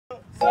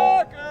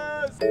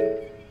Circus!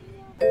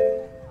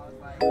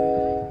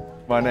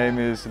 My name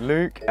is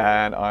Luke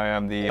and I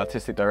am the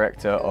Artistic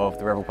Director of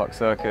the Revel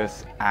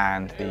Circus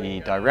and the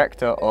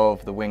Director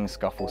of the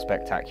Scuffle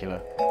Spectacular.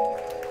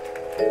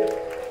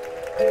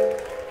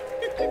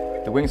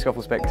 The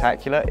Scuffle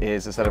Spectacular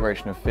is a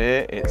celebration of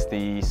fear. It's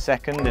the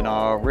second in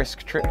our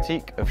risk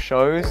triptych of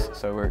shows,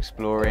 so we're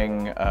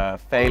exploring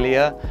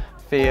failure,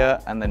 fear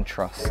and then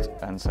trust,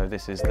 and so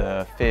this is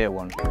the fear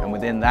one, and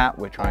within that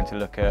we're trying to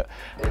look at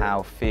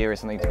how fear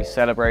is something to be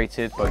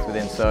celebrated both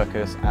within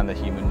circus and the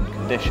human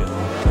condition.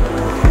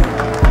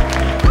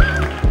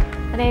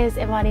 My name is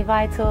Imani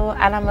Vital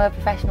and I'm a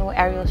professional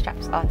aerial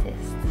straps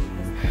artist.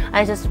 And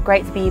it's just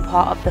great to be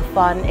part of the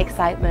fun,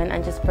 excitement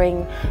and just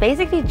bring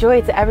basically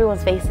joy to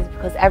everyone's faces,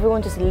 because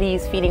everyone just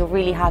leaves feeling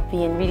really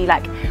happy and really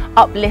like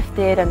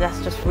uplifted, and that's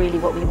just really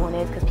what we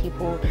wanted, because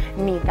people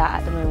need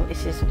that at the moment.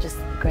 It's just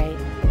great.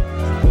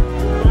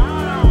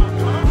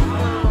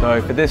 So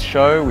for this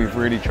show we've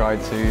really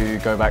tried to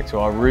go back to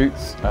our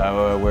roots.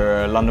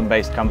 We're a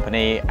London-based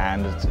company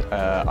and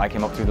I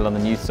came up through the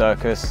London Youth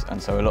Circus,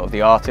 and so a lot of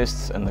the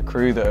artists and the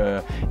crew that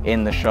are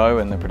in the show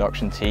and the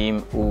production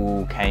team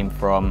all came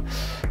from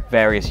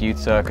various youth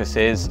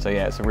circuses. So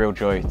yeah, it's a real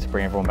joy to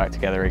bring everyone back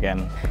together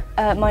again.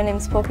 My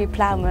name's Poppy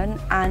Plowman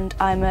and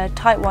I'm a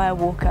tight wire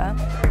walker.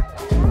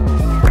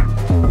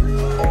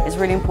 It's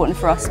really important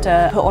for us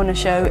to put on a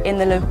show in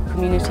the local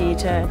community,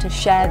 to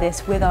share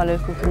this with our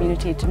local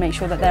community, to make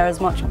sure that they're as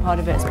much a part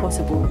of it as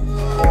possible.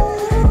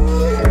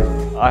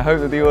 I hope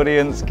that the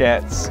audience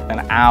gets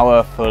an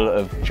hour full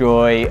of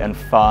joy and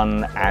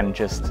fun and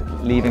just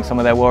leaving some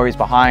of their worries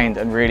behind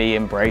and really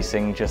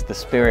embracing just the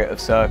spirit of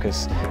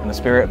circus and the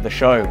spirit of the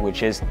show,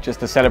 which is just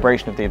the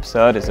celebration of the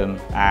absurdism.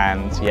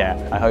 And yeah,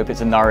 I hope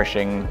it's a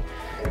nourishing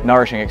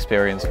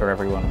experience for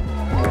everyone.